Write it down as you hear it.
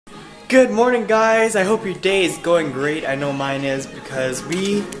Good morning, guys. I hope your day is going great. I know mine is because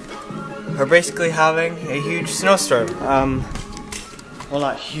we are basically having a huge snowstorm. Well,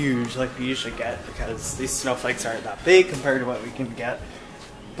 not huge like we usually get because these snowflakes aren't that big compared to what we can get.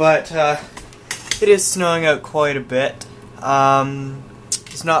 But it is snowing out quite a bit.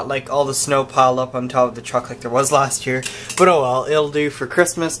 It's not like all the snow piled up on top of the truck like there was last year. But oh well, it'll do for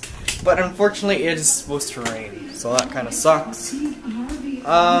Christmas. But unfortunately, it is supposed to rain, so that kind of sucks.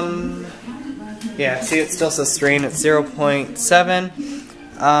 Yeah, see, it still says rain at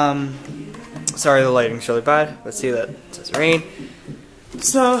 0.7. Sorry, the lighting's really bad, but see that it says rain.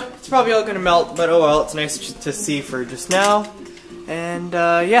 So, it's probably all gonna melt, but oh well, it's nice to see for just now. And,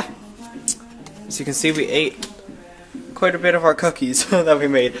 yeah. As you can see, we ate quite a bit of our cookies that we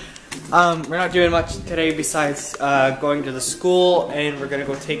made. We're not doing much today besides going to the school, and we're gonna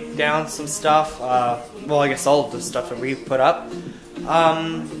go take down some stuff. Well, I guess all of the stuff that we put up.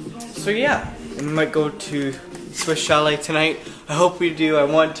 So yeah, and we might go to Swiss Chalet tonight. I hope we do. I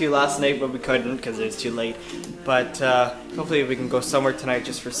wanted to last night, but we couldn't because it was too late. But hopefully we can go somewhere tonight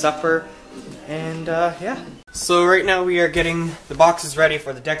just for supper. And yeah. So right now we are getting the boxes ready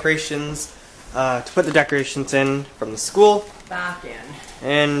for the decorations. To put the decorations in from the school. Back in.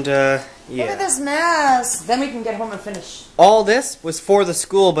 And yeah. Look at this mess. Then we can get home and finish. All this was for the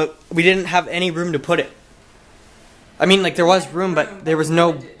school, but we didn't have any room to put it. I mean, like there was room, but there was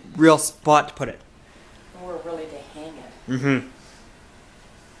no real spot to put it. Or really to hang it. Mm-hmm.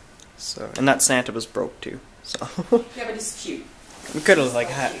 So, and that Santa was broke too. So. Yeah, but he's cute. We could have like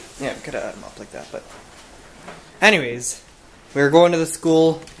had, yeah, we could have had him up like that, but. Anyways, we were going to the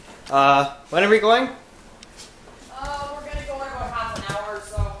school. When are we going? We're gonna go in about half an hour or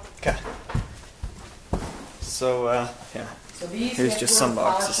so. Okay. So, yeah. So these here's just some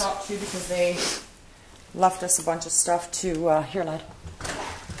boxes. Flower shop too because they left us a bunch of stuff to here, lad.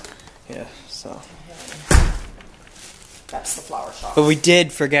 Yeah. So. That's the flower shop. But we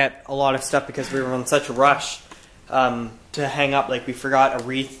did forget a lot of stuff because we were in such a rush to hang up. Like we forgot a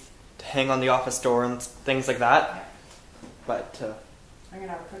wreath to hang on the office door and things like that. Yeah. But. I'm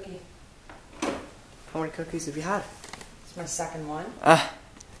gonna have a cookie. How many cookies have you had? It's my second one.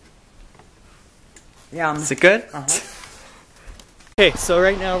 Yum. Is it good? Okay, so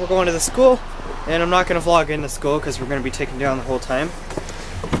right now we're going to the school, and I'm not going to vlog in the school because we're going to be taken down the whole time.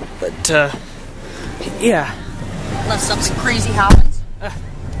 But, yeah. Unless something crazy happens.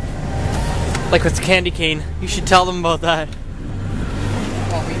 Like with the candy cane. You should tell them about that.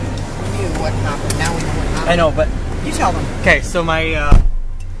 Well, we knew what happened. Now we know what happened. I know, but... You tell them. Okay, so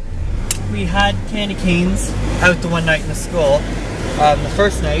we had candy canes out the one night in the school, the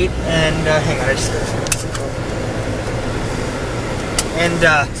first night, and, hang on, I just... And,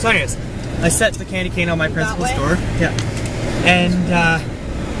 so anyways, I set the candy cane on my principal's door. Yeah. And,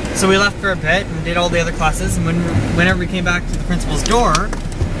 so we left for a bit and did all the other classes, and whenever we came back to the principal's door,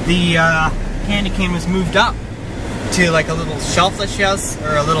 the, candy cane was moved up to, like, a little shelf that she has,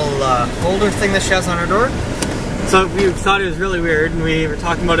 or a little, holder thing that she has on her door. So we thought it was really weird, and we were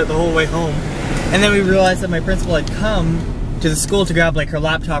talking about it the whole way home. And then we realized that my principal had come to the school to grab like her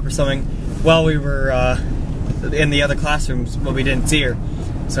laptop or something while we were in the other classrooms, but we didn't see her.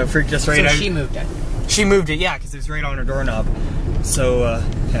 So it freaked us right out. So she moved it? She moved it, yeah, because it was right on her doorknob. So,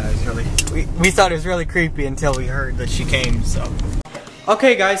 yeah, it was really... We thought it was really creepy until we heard that she came, so...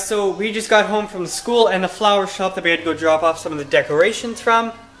 Okay, guys, so we just got home from the school and the flower shop that we had to go drop off some of the decorations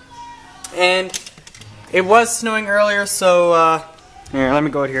from. And... it was snowing earlier, so, here, let me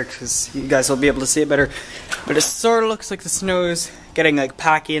go out here because you guys will be able to see it better. But it sort of looks like the snow's getting, like,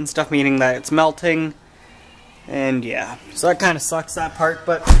 packy and stuff, meaning that it's melting. And, yeah. So that kind of sucks, that part,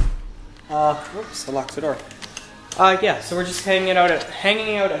 but, whoops, I locked the door. Yeah, so we're just hanging out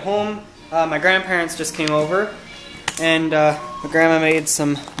at home. My grandparents just came over, and, my grandma made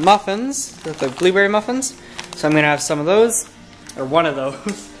some muffins, the blueberry muffins. So I'm gonna have some of those, or one of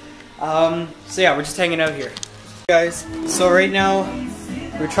those. So yeah, we're just hanging out here. Guys, so right now,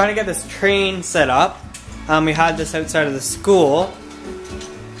 we're trying to get this train set up. We had this outside of the school,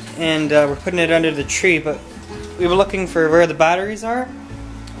 and we're putting it under the tree, but we were looking for where the batteries are,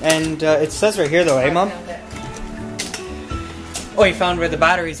 and it says right here though, eh, Mom? Oh, you found where the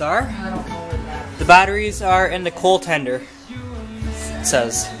batteries are? I don't know where that is. The batteries are in the coal tender, it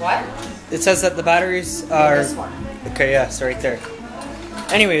says. What? It says that the batteries are... This one. Okay, yeah, it's right there.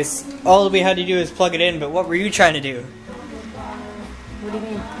 Anyways, all we had to do is plug it in, but what were you trying to do? What do you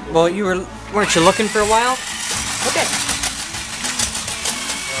mean? Well, weren't you looking for a while? Okay.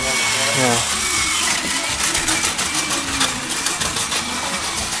 Yeah.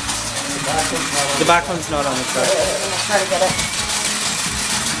 The back one's not on the truck. I'm gonna try to get it.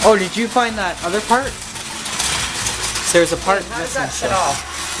 Oh, did you find that other part? There's a part How does missing. that shut off?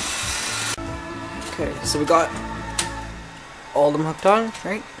 Okay, so we got all of them hooked on,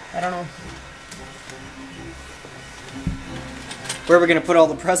 right? I don't know. Where are we gonna put all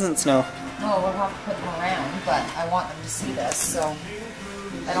the presents now? No, we'll have to put them around, but I want them to see this, so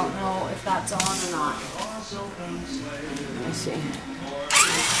I don't know if that's on or not. Let me see.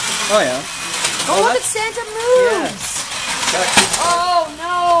 Oh yeah. Oh, look at Santa moves! Oh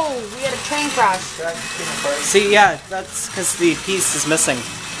no! We had a train crash. See, yeah, that's because the piece is missing.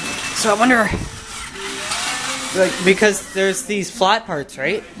 So I wonder, like, because there's these flat parts,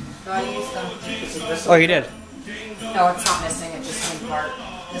 right? No, I used them. Oh, you did? No, it's not missing, it just came apart.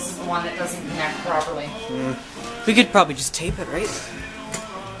 This is the one that doesn't connect properly. We could probably just tape it, right?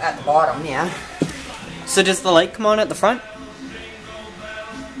 At the bottom, yeah. So does the light come on at the front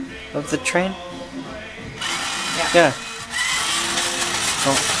of the train? Yeah.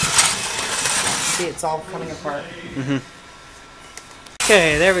 Oh. See, it's all coming apart.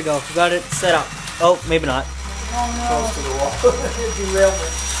 Okay, there we go. We got it set up. Oh, maybe not. Oh Close to the wall.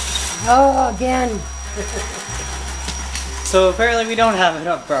 Derailment. no. Oh, again. So apparently we don't have it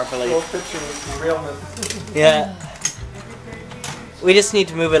up properly. Full picture of derailment. Yeah. We just need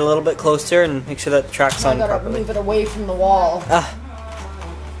to move it a little bit closer and make sure that the track's I on gotta properly. move it away from the wall.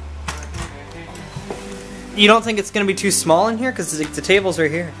 You don't think it's gonna be too small in here? Because the table's right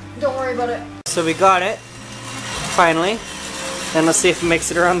here. Don't worry about it. So we got it, finally. And let's see if it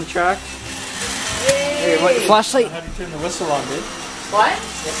makes it around the track. Hey, what, flashlight? I had to turn the whistle on, dude. What?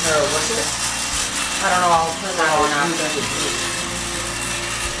 Isn't there a whistle? I don't know, I'll turn that on after.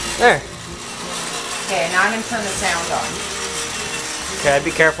 There. Okay, now I'm gonna turn the sound on. Okay, I'd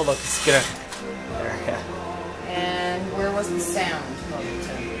be careful though, 'cause it's gonna... There, yeah. And where was the sound?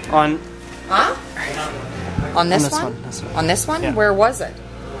 On... Huh? On this, this one? one, this one. On this one? Yeah. Where was it?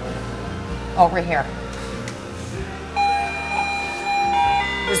 Oh, right here.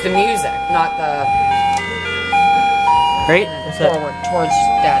 It was the music, not the Right? Is that... forward, towards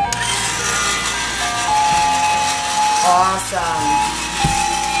dead. Awesome.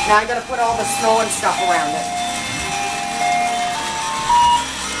 Now I gotta put all the snow and stuff around it.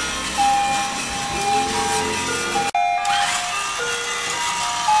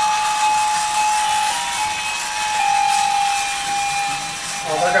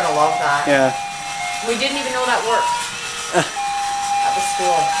 Oh, they're gonna love that. Yeah. We didn't even know that worked at the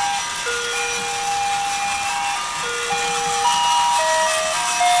school.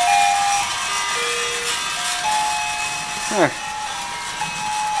 There.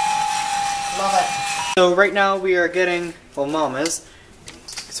 Love it. So right now we are getting, well, Mom is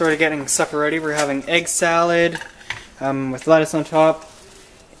sort of getting supper ready. We're having egg salad with lettuce on top.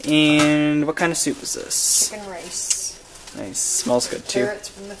 And what kind of soup is this? Chicken rice. Nice. Smells good too. Carrots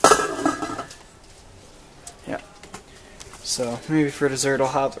from the field. Yeah. So maybe for dessert I'll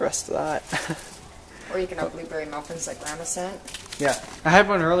have the rest of that. Or you can have blueberry muffins like Grandma sent. Yeah. I had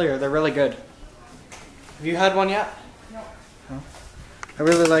one earlier. They're really good. Have you had one yet? No. No. I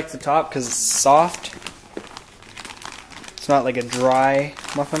really like the top because it's soft. It's not like a dry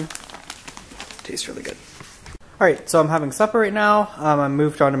muffin. Tastes really good. Alright, so I'm having supper right now. I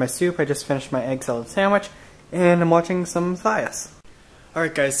moved on to my soup. I just finished my egg salad sandwich. And I'm watching some Thias.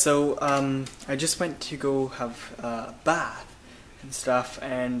 Alright guys, so I just went to go have a bath and stuff.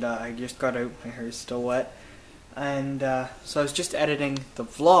 And I just got out. My hair is still wet. And so I was just editing the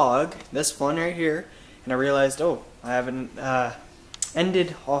vlog. This one right here. And I realized, oh, I haven't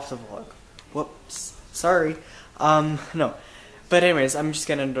ended off the vlog. Whoops. Sorry. No. But anyways, I'm just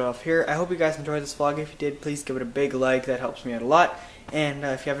gonna end it off here. I hope you guys enjoyed this vlog. If you did, please give it a big like. That helps me out a lot. And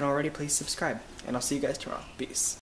if you haven't already, please subscribe. And I'll see you guys tomorrow. Peace.